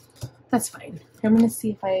 that's fine. I'm going to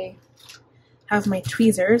see if I have my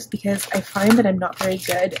tweezers, because I find that I'm not very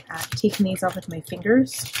good at taking these off with my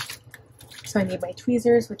fingers. So I need my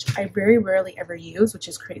tweezers, which I very rarely ever use, which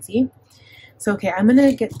is crazy. So, okay, I'm going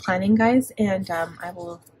to get planning, guys, and I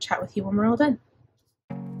will chat with you when we're all done.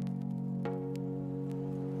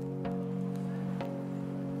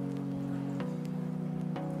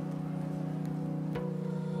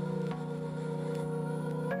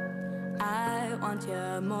 I want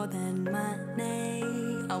you more than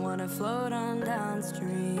money. I want to float on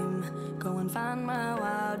downstream, go and find my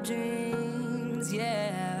wild dreams,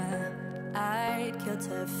 yeah. I'd kill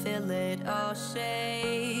to feel it all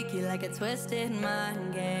shake you like a twisted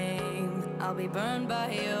mind game. I'll be burned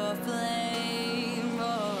by your flame,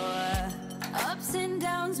 oh. Ups and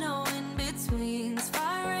downs, no in-betweens,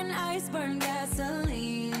 fire and ice, burn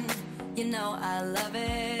gasoline. You know I love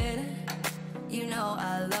it, you know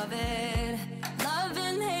I love it. Love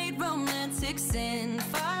and hate, romantic sin,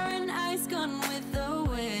 fire and ice, gone with the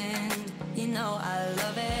wind. You know I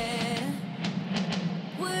love it.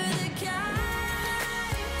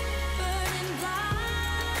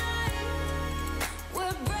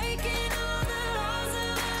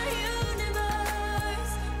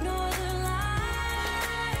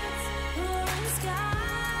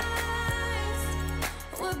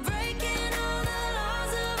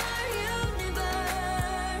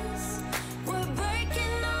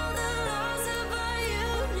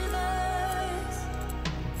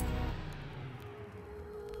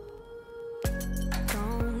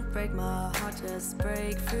 Break my heart, just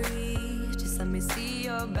break free. Just let me see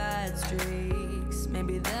your bad streaks.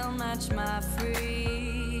 Maybe they'll match my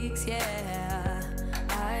freaks, yeah.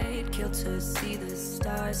 I'd kill to see the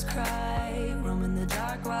stars cry, roam in the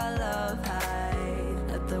dark while love hide.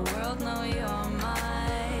 Let the world know you're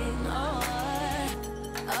mine, oh.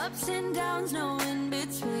 Ups and downs, no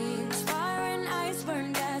in-betweens, fire and ice,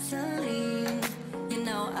 burn gasoline. You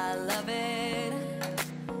know I love it,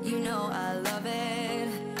 you know I love it.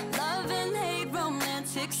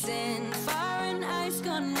 Sin, fire and ice,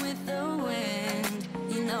 gone with the wind.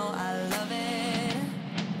 You know I love it.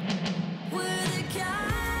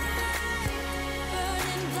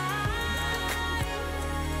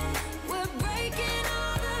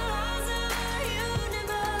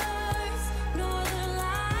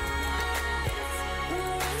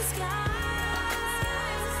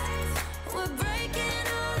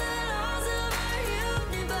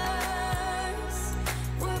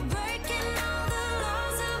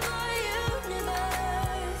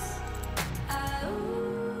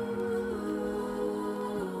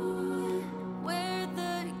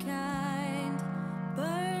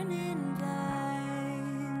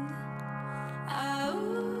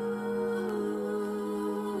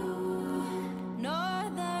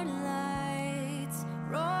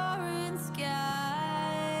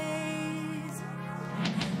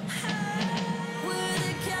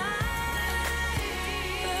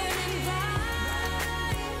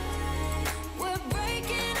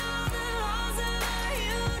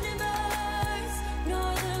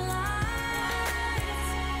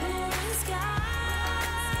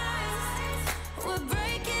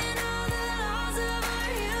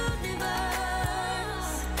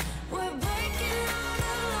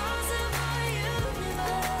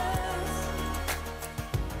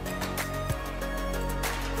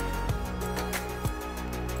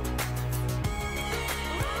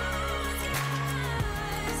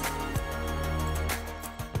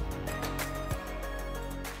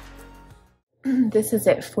 this is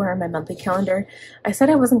it for my monthly calendar. I said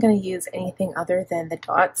I wasn't going to use anything other than the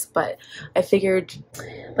dots, but I figured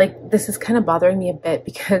like this is kind of bothering me a bit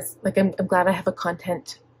because like I'm glad I have a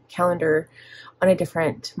content calendar on a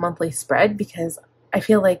different monthly spread because I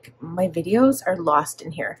feel like my videos are lost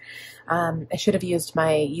in here. I should have used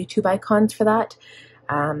my YouTube icons for that.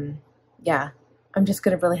 Yeah, I'm just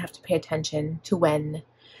going to really have to pay attention to when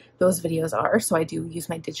those videos are. So I do use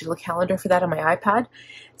my digital calendar for that on my iPad.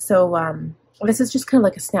 So this is just kind of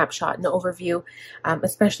like a snapshot, an overview,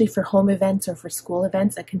 especially for home events or for school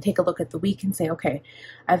events. I can take a look at the week and say, okay,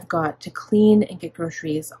 I've got to clean and get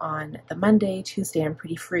groceries on the Monday. Tuesday, I'm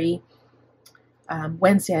pretty free.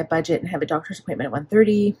 Wednesday, I budget and have a doctor's appointment at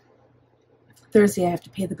 1:30. Thursday, I have to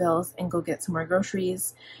pay the bills and go get some more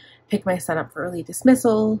groceries, pick my son up for early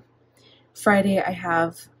dismissal. Friday, I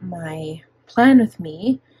have my plan with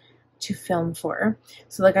me to film for.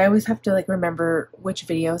 So like I always have to like remember which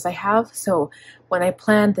videos I have. So when I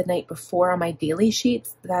plan the night before on my daily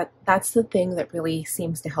sheets, that's the thing that really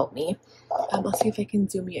seems to help me. I'll see if I can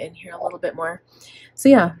zoom you in here a little bit more. So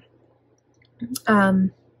yeah,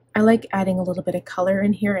 I like adding a little bit of color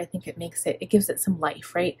in here. I think it gives it some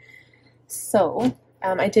life, right? So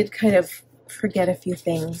I did kind of forget a few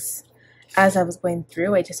things as I was going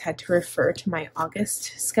through. I just had to refer to my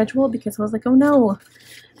August schedule because I was like, oh no,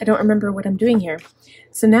 I don't remember what I'm doing here.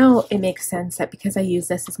 So now it makes sense that because I use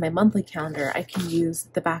this as my monthly calendar, I can use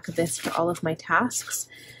the back of this for all of my tasks.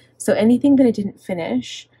 So anything that I didn't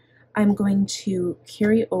finish, I'm going to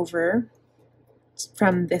carry over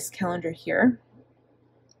from this calendar here.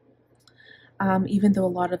 Even though a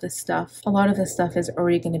lot of this stuff is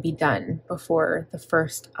already going to be done before the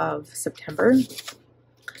 1st of September.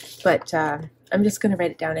 But I'm just going to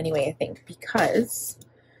write it down anyway, I think, because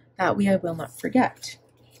that way I will not forget.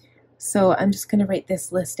 So I'm just going to write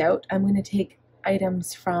this list out. I'm going to take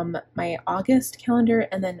items from my August calendar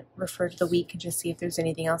and then refer to the week and just see if there's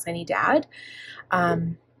anything else I need to add.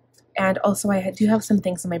 And also I do have some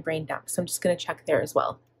things in my brain dump, so I'm just going to check there as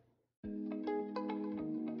well.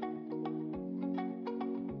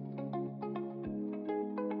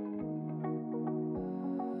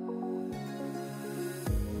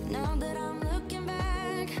 Now that I'm looking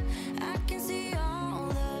back, I can see all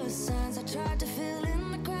the signs I tried to fill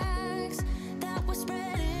in the cracks that were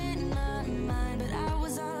spread in my mind, but I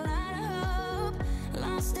was all out of hope,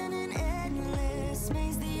 lost in an endless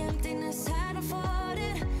maze. The emptiness had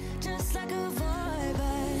unfolded just like a void,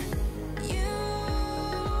 but you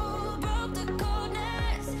broke the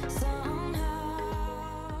coldness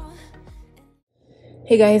somehow.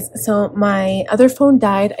 Hey guys, so my other phone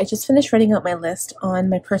died. I just finished writing out my list on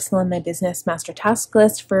my personal and my business master task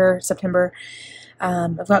list for September.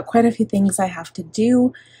 I've got quite a few things I have to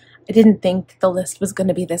do. I didn't think the list was going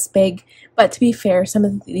to be this big, but to be fair, some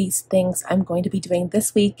of these things I'm going to be doing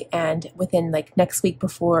this week and within like next week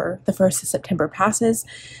before the 1st of September passes.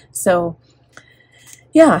 So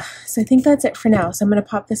yeah, so I think that's it for now. So I'm going to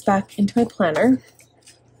pop this back into my planner.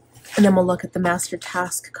 And then we'll look at the master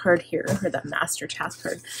task card here, or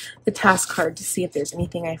the task card to see if there's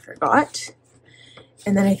anything I forgot.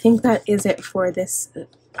 And then I think that is it for this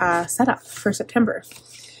setup for September.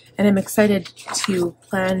 And I'm excited to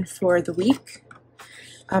plan for the week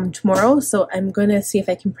tomorrow. So I'm going to see if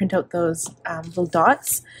I can print out those little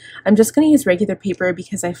dots. I'm just going to use regular paper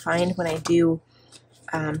because I find when I do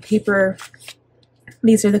paper,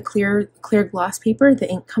 these are the clear gloss paper, the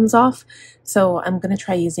ink comes off, so I'm going to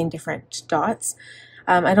try using different dots.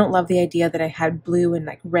 I don't love the idea that I had blue and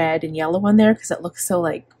like red and yellow on there because it looks so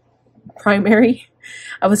like primary.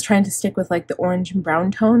 I was trying to stick with like the orange and brown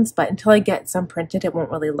tones, but until I get some printed, it won't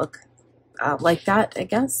really look like that, I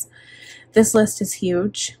guess. This list is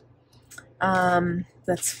huge.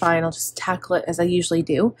 That's fine, I'll just tackle it as I usually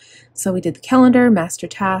do. So we did the calendar, master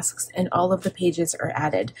tasks, and all of the pages are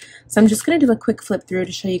added. So I'm just going to do a quick flip through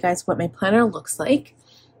to show you guys what my planner looks like,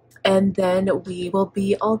 and then we will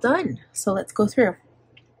be all done. So let's go through.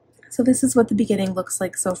 So this is what the beginning looks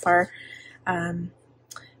like so far.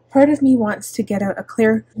 Part of me wants to get out a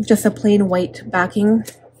clear, just a plain white backing.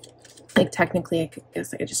 Like technically I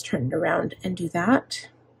guess I could just turn it around and do that.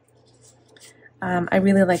 I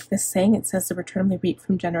really like this saying. It says the return we reap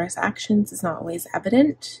from generous actions is not always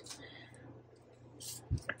evident.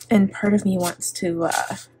 And part of me wants to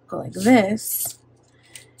go like this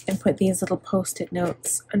and put these little post-it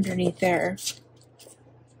notes underneath there.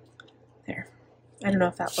 There. I don't know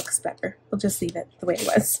if that looks better. We'll just leave it the way it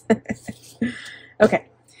was. Okay,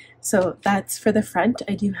 so that's for the front.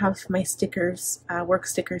 I do have my stickers, work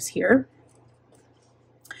stickers here.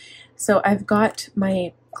 So I've got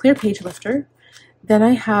my clear page lifter. Then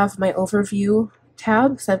I have my overview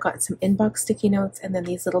tab. So I've got some inbox sticky notes and then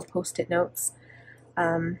these little post-it notes.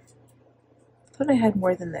 I thought I had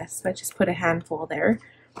more than this, so I just put a handful there.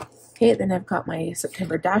 Okay, then I've got my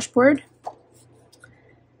September dashboard.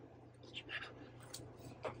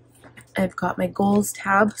 I've got my goals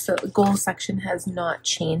tab, so the goals section has not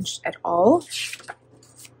changed at all.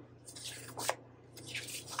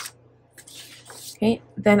 Okay,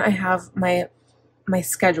 then I have my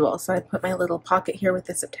schedule. So I put my little pocket here with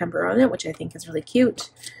the September on it, which I think is really cute.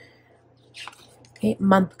 Okay,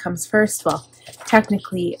 month comes first. Well,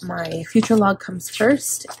 technically my future log comes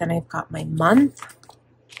first. Then I've got my month.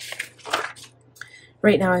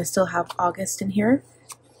 Right now I still have August in here.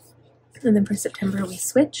 And then for September we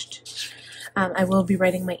switched. I will be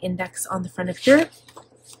writing my index on the front of here.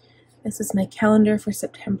 This is my calendar for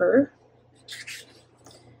September.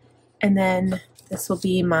 And then this will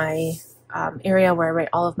be my area where I write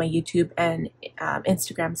all of my YouTube and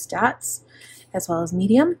Instagram stats, as well as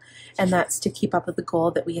Medium. And that's to keep up with the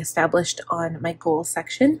goal that we established on my goals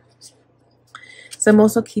section. So I'm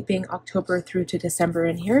also keeping October through to December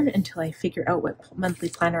in here until I figure out what monthly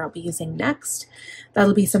planner I'll be using next.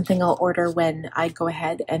 That'll be something I'll order when I go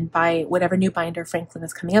ahead and buy whatever new binder Franklin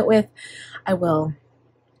is coming out with. I will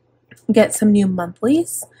get some new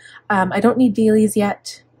monthlies. I don't need dailies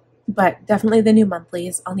yet, but definitely the new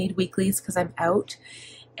monthlies. I'll need weeklies because I'm out.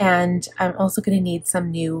 And I'm also going to need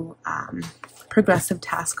some new progressive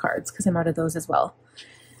task cards because I'm out of those as well.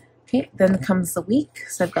 Okay, then comes the week.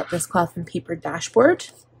 So I've got this cloth and paper dashboard.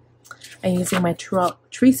 I'm using my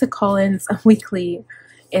Teresa Collins weekly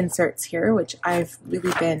inserts here, which I've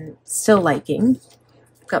really been still liking.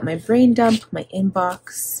 I've got my brain dump, my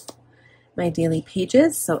inbox, my daily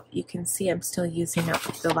pages. So you can see I'm still using up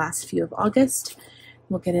the last few of August.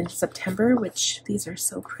 We'll get into September, which these are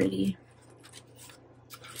so pretty.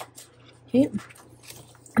 Okay,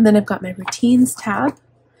 and then I've got my routines tab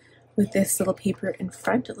with this little paper in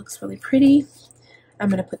front. It looks really pretty. I'm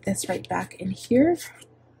going to put this right back in here.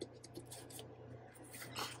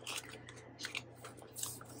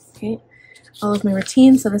 Okay, all of my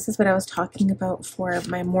routines. So this is what I was talking about for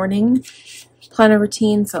my morning planner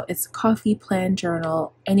routine. So it's coffee, plan,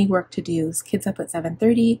 journal, any work to do's. Kids up at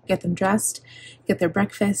 7:30, get them dressed, get their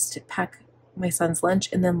breakfast, pack my son's lunch,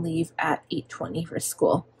 and then leave at 8:20 for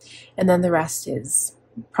school. And then the rest is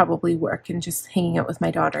probably work and just hanging out with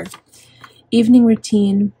my daughter. Evening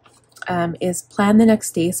routine is plan the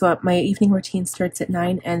next day. So my evening routine starts at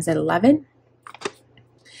 9, ends at 11.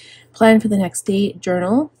 Plan for the next day,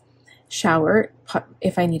 journal, shower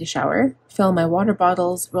if I need a shower, fill my water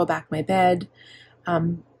bottles, roll back my bed,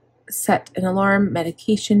 set an alarm,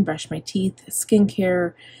 medication, brush my teeth,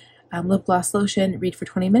 skincare, lip gloss, lotion, read for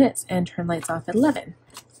 20 minutes, and turn lights off at 11.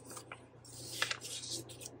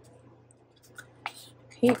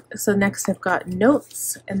 Okay, so next I've got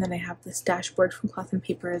notes, and then I have this dashboard from Cloth and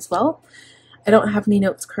Paper as well. I don't have any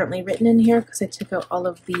notes currently written in here because I took out all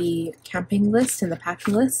of the camping lists and the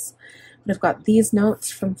packing lists. But I've got these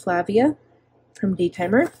notes from Flavia from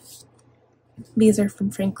Daytimer. These are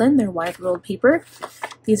from Franklin, they're wide rolled paper.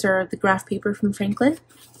 These are the graph paper from Franklin.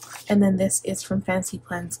 And then this is from Fancy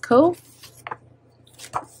Plans Co.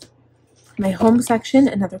 My home section,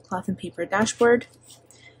 another Cloth and Paper dashboard.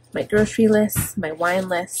 My grocery list, my wine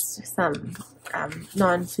list, some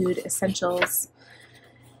non-food essentials,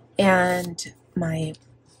 and my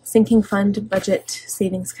sinking fund budget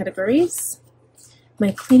savings categories,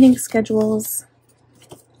 my cleaning schedules.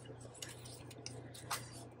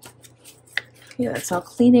 Okay, that's all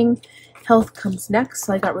cleaning. Health comes next,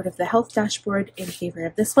 so I got rid of the health dashboard in favor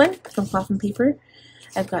of this one from Cloth and Paper.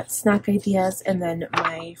 I've got snack ideas and then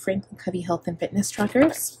my Franklin Covey Health and Fitness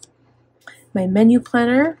trackers. My menu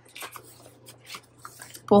planner,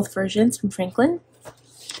 both versions from Franklin.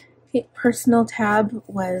 Okay, personal tab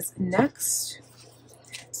was next.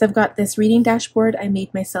 So I've got this reading dashboard I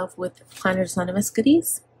made myself with Planners Anonymous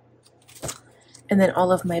goodies. And then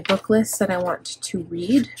all of my book lists that I want to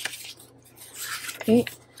read. Okay,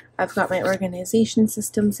 I've got my organization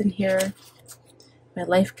systems in here, my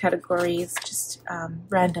life categories, just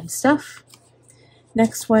random stuff.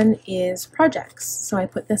 Next one is projects. So I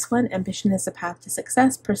put this one, ambition is the path to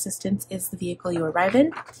success, persistence is the vehicle you arrive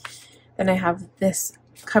in. Then I have this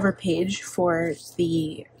cover page for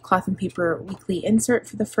the Cloth and Paper weekly insert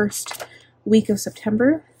for the first week of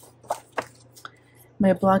September.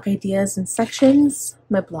 My blog ideas and sections,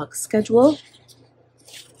 my blog schedule,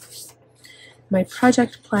 my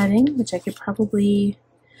project planning, which I could probably,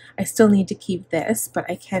 I still need to keep this, but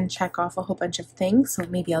I can check off a whole bunch of things, so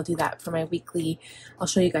maybe I'll do that for my weekly. I'll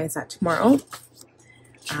show you guys that tomorrow.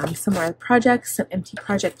 Some more projects, some empty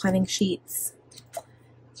project planning sheets,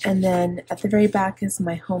 And then at the very back is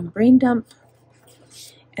my home brain dump.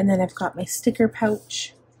 And then I've got my sticker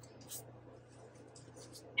pouch.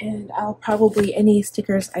 And I'll probably, any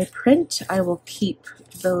stickers I print, I will keep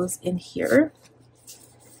those in here.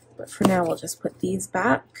 But for now, we'll just put these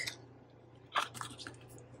back.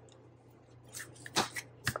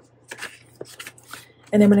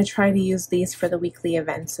 And I'm going to try to use these for the weekly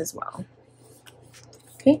events as well.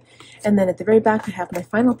 Okay, and then at the very back I have my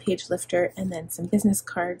final page lifter, and then some business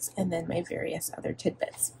cards, and then my various other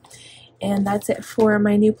tidbits. And that's it for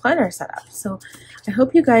my new planner setup. So I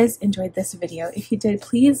hope you guys enjoyed this video. If you did,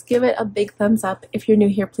 please give it a big thumbs up. If you're new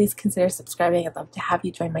here, please consider subscribing. I'd love to have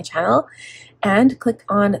you join my channel. And click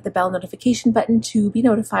on the bell notification button to be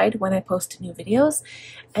notified when I post new videos.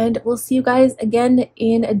 And we'll see you guys again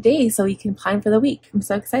in a day so you can plan for the week. I'm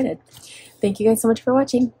so excited. Thank you guys so much for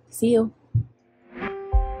watching. See you.